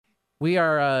We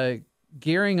are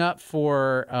gearing up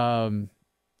for an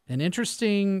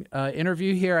interesting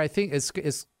interview here. I think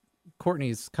it's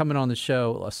Courtney's coming on the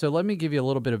show. So let me give you a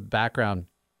little bit of background.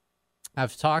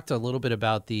 I've talked a little bit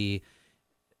about the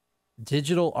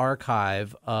digital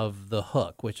archive of The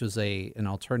Hook, which was an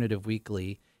alternative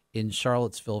weekly in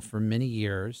Charlottesville for many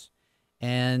years.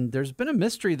 And there's been a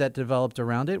mystery that developed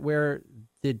around it where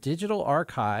the digital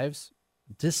archives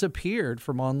disappeared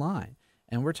from online.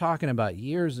 And we're talking about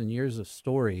years and years of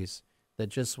stories that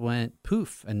just went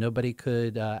poof and nobody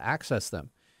could access them.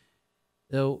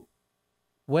 So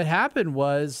what happened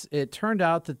was it turned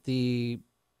out that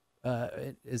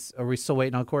are we still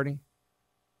waiting on Courtney?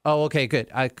 Oh, okay, good.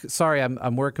 Sorry,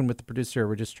 I'm working with the producer.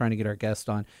 We're just trying to get our guest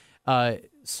on.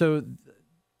 So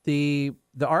the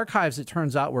archives, it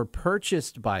turns out, were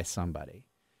purchased by somebody,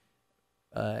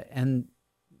 and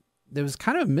there was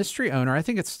kind of a mystery owner. I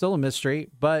think it's still a mystery,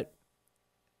 but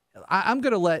I'm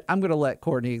gonna let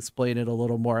Courtney explain it a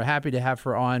little more. Happy to have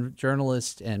her on,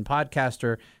 journalist and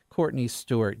podcaster Courtney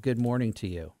Stewart. Good morning to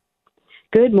you.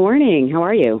 Good morning. How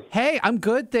are you? Hey, I'm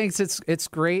good, thanks. It's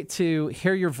great to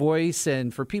hear your voice.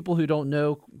 And for people who don't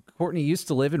know, Courtney used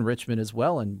to live in Richmond as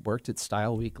well and worked at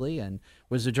Style Weekly and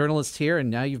was a journalist here. And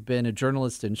now you've been a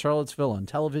journalist in Charlottesville on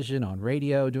television, on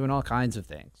radio, doing all kinds of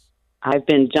things. I've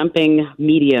been jumping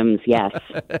mediums, yes.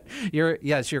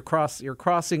 You're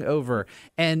crossing over.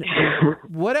 And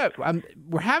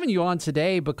we're having you on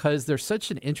today because there's such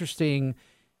an interesting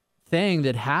thing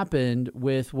that happened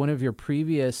with one of your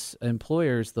previous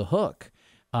employers, The Hook,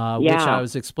 which I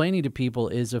was explaining to people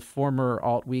is a former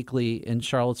alt weekly in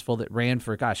Charlottesville that ran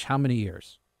for, how many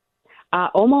years?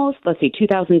 Almost,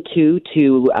 2002 to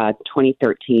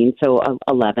 2013, so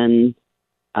 11,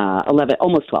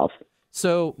 almost 12.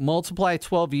 So multiply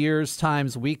 12 years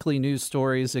times weekly news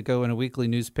stories that go in a weekly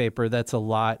newspaper. That's a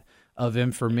lot of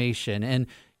information. And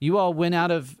you all went out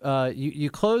of, you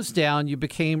closed down, you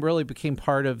became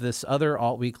part of this other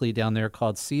alt weekly down there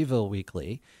called Seville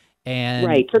Weekly. And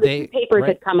right. So the two papers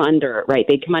had come under,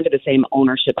 they'd come under the same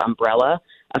ownership umbrella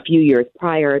a few years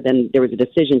prior. Then there was a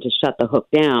decision to shut The Hook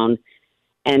down.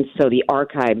 And so the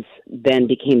archives then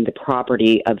became the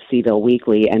property of Seville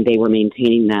Weekly, and they were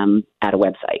maintaining them at a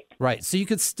website. Right. So you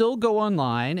could still go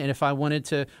online, and if I wanted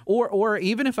to, or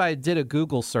even if I did a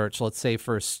Google search, let's say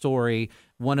for a story,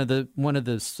 one of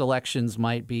the selections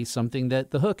might be something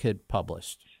that The Hook had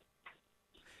published.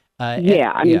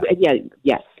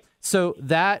 Yes. So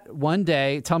that one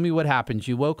day, tell me what happened.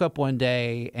 You woke up one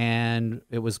day and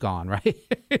it was gone, right?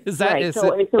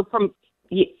 So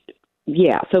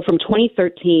from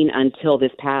 2013 until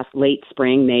this past late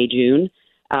spring, May, June,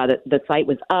 the site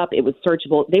was up. It was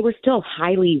searchable. They were still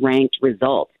highly ranked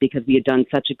results because we had done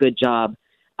such a good job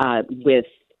with,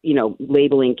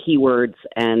 labeling keywords.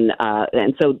 And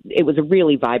so it was a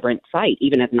really vibrant site,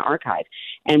 even as an archive.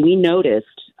 And we noticed,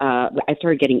 I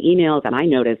started getting emails and I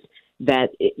noticed that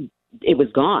it was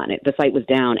gone. The site was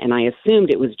down. And I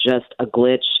assumed it was just a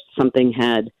glitch. Something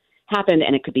had happened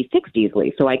and it could be fixed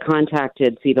easily. So I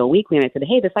contacted Seville Weekly and I said,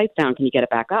 hey, the site's down. Can you get it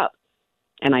back up?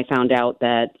 And I found out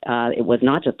that it was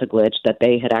not just a glitch, that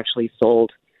they had actually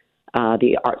sold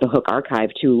the Hook archive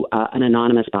to an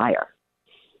anonymous buyer.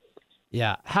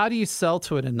 Yeah. How do you sell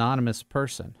to an anonymous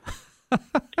person?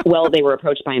 Well, they were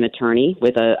approached by an attorney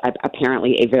with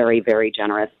apparently a very, very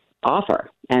generous offer.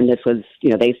 And this was,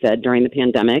 they said during the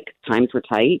pandemic, times were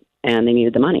tight and they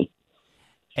needed the money.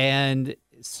 And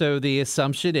so the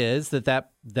assumption is that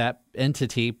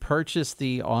entity purchased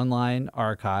the online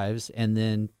archives and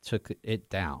then took it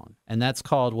down. And that's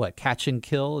called what? Catch and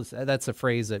kill? That's a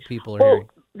phrase that people are hearing.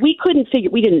 We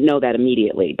didn't know that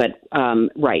immediately, but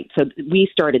right. So we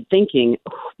started thinking,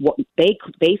 they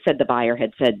said the buyer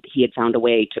had said he had found a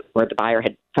way to, or the buyer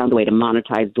had found a way to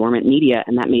monetize dormant media,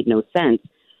 and that made no sense.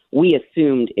 We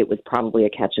assumed it was probably a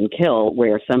catch and kill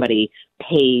where somebody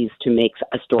pays to make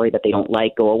a story that they don't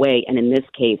like go away. And in this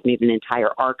case, made an entire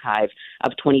archive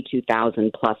of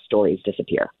 22,000 plus stories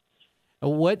disappear.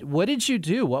 What did you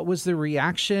do? What was the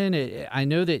reaction? I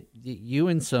know that you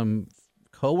and some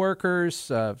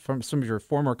coworkers from some of your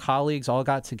former colleagues all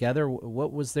got together.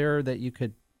 What was there that you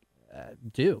could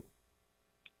do?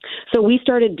 So we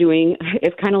started doing,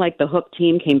 it's kind of like the Hook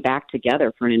team came back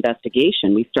together for an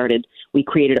investigation. We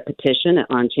created a petition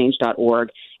on change.org,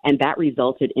 and that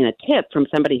resulted in a tip from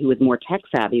somebody who was more tech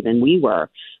savvy than we were,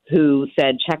 who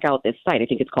said, check out this site. I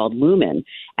think it's called Lumen.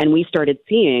 And we started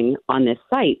seeing on this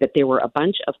site that there were a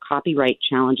bunch of copyright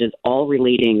challenges all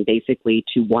relating basically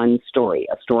to one story,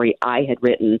 a story I had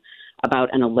written about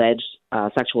an alleged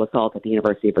sexual assault at the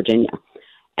University of Virginia.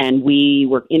 And we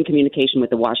were in communication with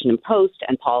the Washington Post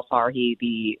and Paul Farhi,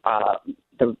 the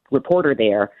reporter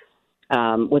there,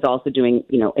 was also doing,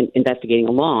 investigating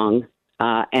along.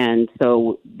 And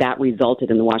so that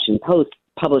resulted in the Washington Post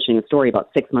publishing a story about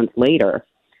 6 months later.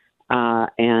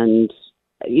 And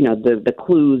the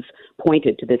clues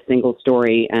pointed to this single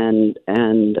story, and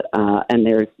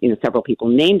there's several people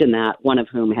named in that, one of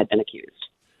whom had been accused.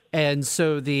 And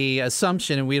so the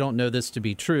assumption, and we don't know this to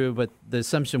be true, but the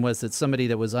assumption was that somebody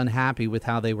that was unhappy with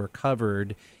how they were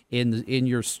covered in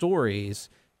your stories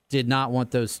did not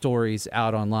want those stories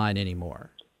out online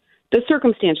anymore. The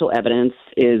circumstantial evidence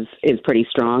is pretty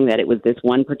strong that it was this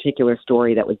one particular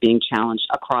story that was being challenged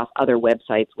across other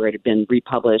websites where it had been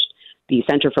republished. The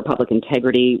Center for Public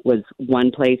Integrity was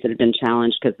one place that had been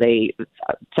challenged because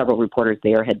several reporters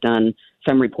there had done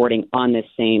some reporting on this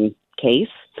same case.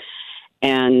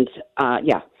 And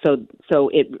so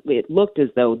it looked as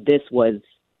though this was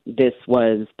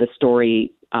the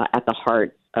story at the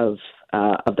heart of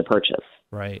the purchase.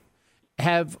 Right.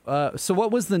 So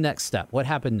what was the next step? What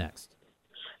happened next?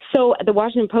 So the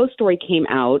Washington Post story came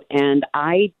out, and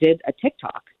I did a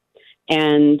TikTok.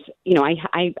 And,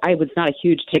 I was not a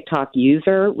huge TikTok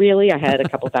user, really. I had a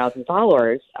couple thousand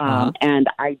followers. And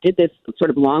I did this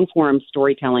sort of long-form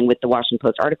storytelling with the Washington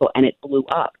Post article, and it blew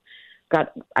up.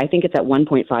 I think it's at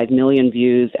 1.5 million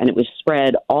views, and it was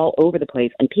spread all over the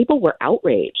place. And people were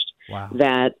outraged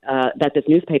that this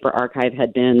newspaper archive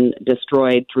had been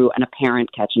destroyed through an apparent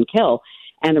catch and kill.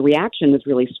 And the reaction was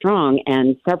really strong.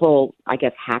 And several,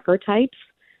 hacker types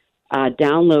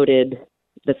downloaded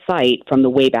the site from the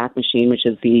Wayback Machine, which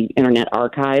is the Internet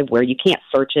Archive, where you can't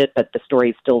search it, but the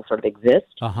stories still sort of exist,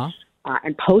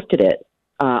 and posted it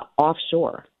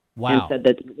offshore. Wow. And said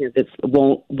that this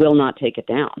will not take it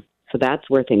down. So that's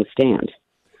where things stand.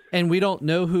 And we don't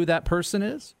know who that person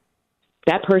is?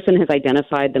 That person has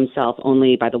identified themselves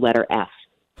only by the letter F.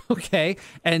 Okay.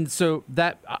 And so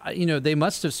that, they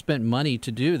must have spent money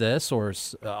to do this, or,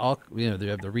 they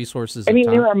have the resources.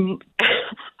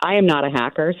 I am not a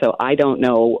hacker, so I don't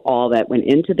know all that went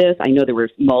into this. I know there were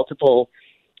multiple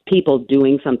people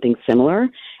doing something similar.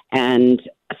 And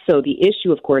so the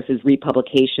issue, of course, is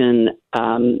republication.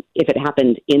 If it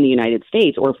happened in the United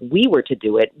States, or if we were to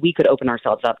do it, we could open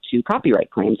ourselves up to copyright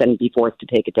claims and be forced to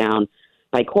take it down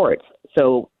by courts.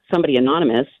 So somebody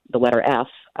anonymous, the letter F,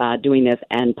 doing this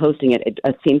and posting it,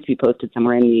 it seems to be posted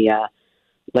somewhere in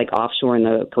the offshore in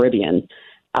the Caribbean.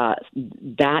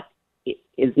 That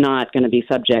is not going to be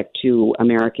subject to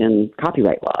American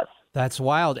copyright laws. That's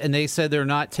wild. And they said they're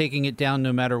not taking it down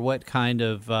no matter what kind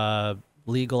of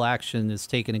legal action is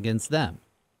taken against them.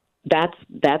 That's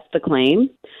the claim.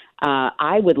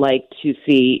 I would like to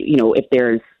see, if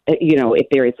there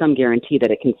is some guarantee that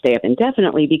it can stay up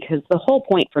indefinitely, because the whole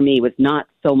point for me was not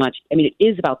so much, it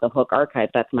is about the Hook Archive,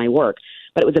 that's my work,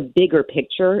 but it was a bigger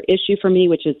picture issue for me,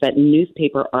 which is that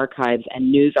newspaper archives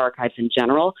and news archives in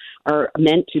general are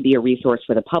meant to be a resource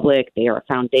for the public. They are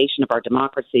a foundation of our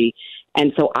democracy.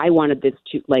 And so I wanted this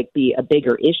to be a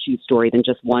bigger issue story than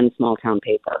just one small town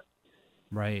paper.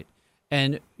 Right.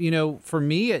 And, for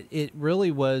me, it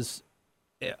really was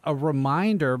a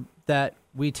reminder that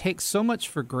we take so much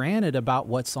for granted about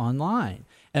what's online.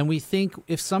 And we think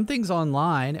if something's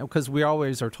online, because we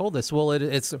always are told this, well,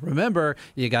 it's remember,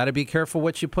 you got to be careful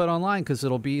what you put online because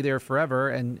it'll be there forever.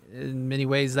 And in many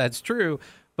ways, that's true.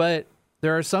 But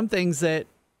there are some things that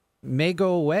may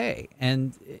go away.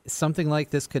 And something like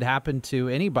this could happen to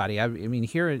anybody.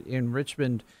 Here in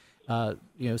Richmond,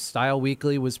 Style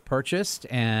Weekly was purchased,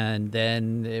 and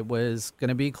then it was going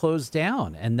to be closed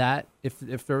down. And that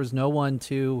if there was no one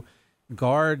to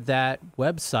guard that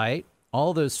website,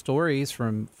 all those stories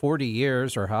from 40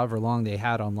 years or however long they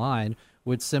had online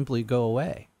would simply go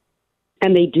away.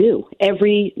 And they do.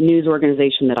 Every news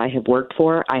organization that I have worked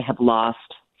for, I have lost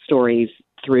stories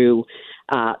through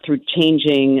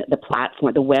changing the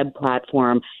platform, the web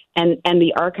platform, and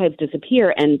the archives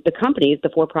disappear. And the companies, the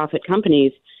for-profit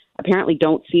companies, apparently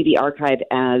don't see the archive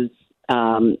as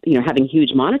having huge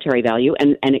monetary value,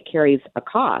 and it carries a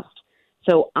cost.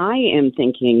 So I am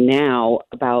thinking now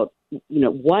about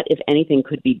what, if anything,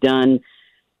 could be done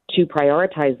to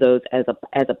prioritize those as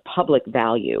a public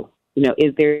value.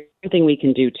 Is there anything we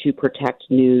can do to protect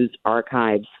news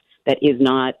archives that is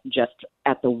not just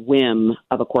at the whim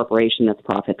of a corporation that's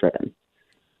profit driven?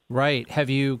 Right. Have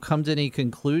you come to any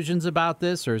conclusions about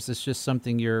this, or is this just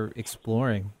something you're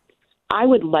exploring? I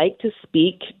would like to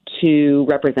speak to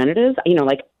representatives.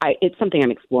 It's something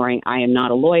I'm exploring. I am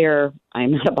not a lawyer.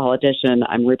 I'm not a politician.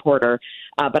 I'm a reporter.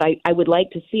 But I would like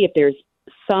to see if there's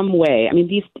some way.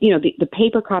 The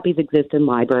paper copies exist in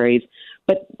libraries,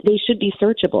 but they should be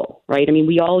searchable, right?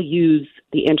 We all use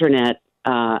the internet,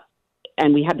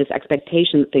 and we have this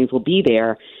expectation that things will be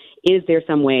there. is there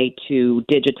some way to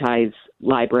digitize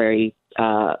library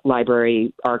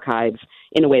archives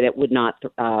in a way that would not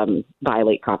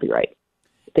violate copyright?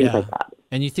 Things like that.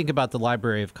 And you think about the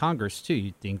Library of Congress too.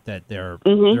 You think that they're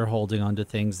holding on to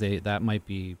things that might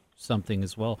be something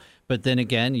as well. But then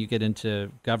again, you get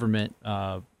into government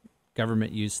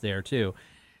use there too.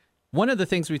 One of the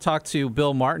things we talked to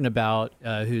Bill Martin about,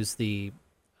 who's the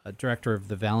director of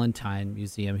the Valentine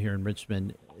Museum here in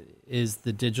Richmond, is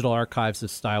the digital archives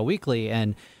of Style Weekly.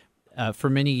 And for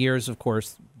many years, of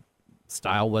course,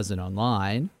 Style wasn't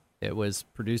online. It was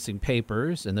producing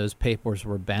papers, and those papers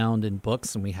were bound in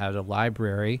books, and we had a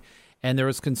library. And there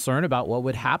was concern about what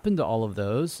would happen to all of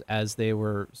those as they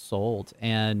were sold.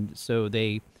 And so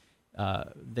they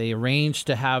arranged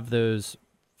to have those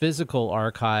physical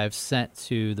archives sent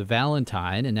to the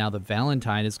Valentine, and now the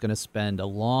Valentine is going to spend a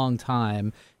long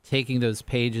time taking those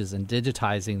pages and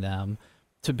digitizing them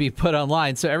to be put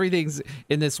online. So everything's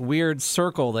in this weird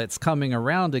circle that's coming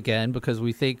around again, because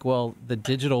we think, well, the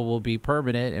digital will be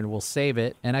permanent and we'll save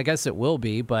it. And I guess it will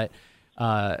be, but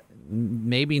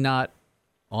maybe not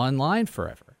online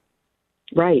forever.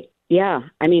 Right. Yeah.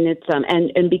 I mean, it's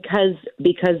and because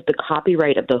the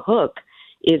copyright of the hook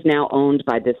is now owned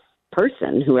by this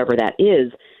person, whoever that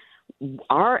is,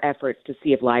 our efforts to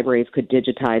see if libraries could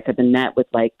digitize have been met with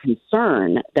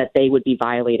concern that they would be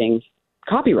violating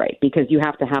copyright, because you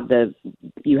have to have the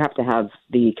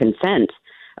consent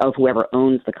of whoever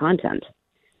owns the content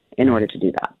in order to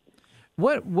do that.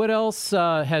 What else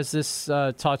has this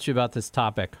taught you about this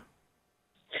topic?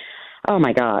 Oh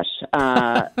my gosh.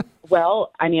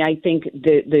 Well, I mean, I think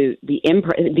it's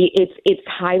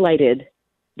highlighted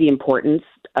the importance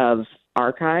of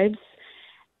archives.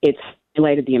 It's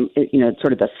highlighted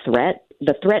sort of the threat.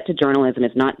 The threat to journalism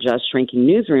is not just shrinking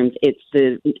newsrooms. It's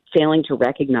the failing to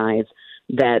recognize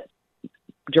that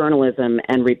journalism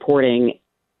and reporting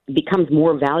becomes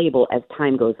more valuable as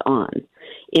time goes on.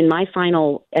 In my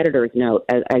final editor's note,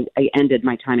 as I ended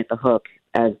my time at the Hook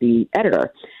as the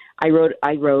editor, I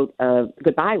wrote a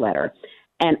goodbye letter.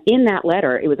 And in that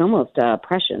letter, it was almost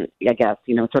prescient, I guess,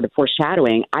 sort of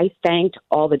foreshadowing. I thanked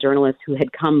all the journalists who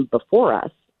had come before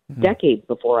us, decades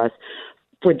before us,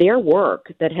 for their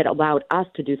work that had allowed us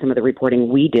to do some of the reporting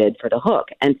we did for the Hook.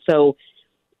 And so,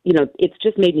 it's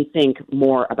just made me think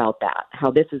more about that,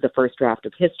 how this is the first draft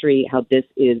of history, how this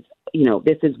is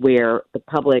where the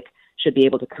public should be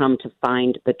able to come to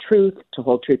find the truth, to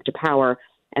hold truth to power,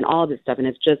 and all of this stuff. And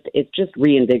it's just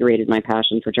reinvigorated my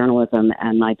passion for journalism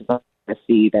and my desire to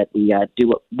see that we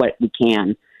do what we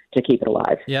can to keep it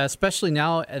alive. Yeah, especially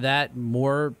now that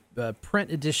more print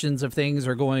editions of things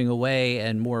are going away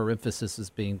and more emphasis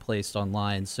is being placed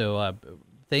online. So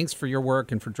thanks for your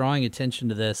work and for drawing attention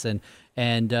to this. And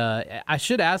I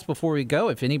should ask before we go,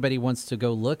 if anybody wants to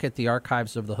go look at the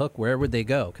archives of the Hook, where would they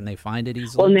go? Can they find it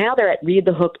easily? Well, now they're at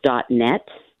readthehook.net.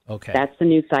 Okay. That's the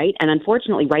new site. And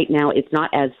unfortunately, right now, it's not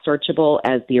as searchable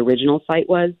as the original site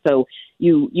was. So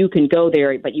you can go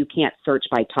there, but you can't search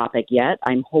by topic yet.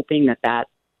 I'm hoping that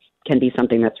can be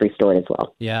something that's restored as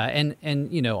well. Yeah. And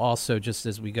also just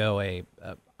as we go,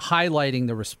 highlighting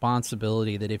the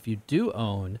responsibility that if you do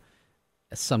own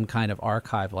some kind of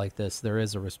archive like this, there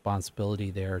is a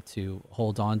responsibility there to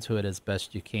hold on to it as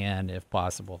best you can, if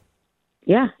possible.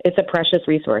 Yeah, it's a precious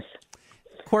resource.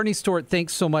 Courtney Stewart,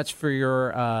 thanks so much for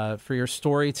your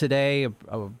story today.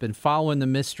 I've been following the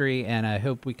mystery, and I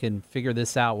hope we can figure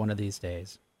this out one of these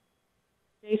days.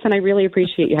 Jason, I really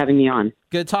appreciate you having me on.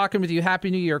 Good talking with you. Happy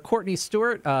New Year. Courtney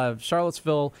Stewart,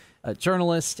 Charlottesville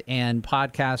journalist and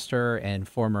podcaster and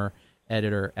former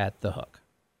editor at The Hook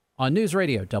on News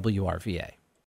Radio WRVA.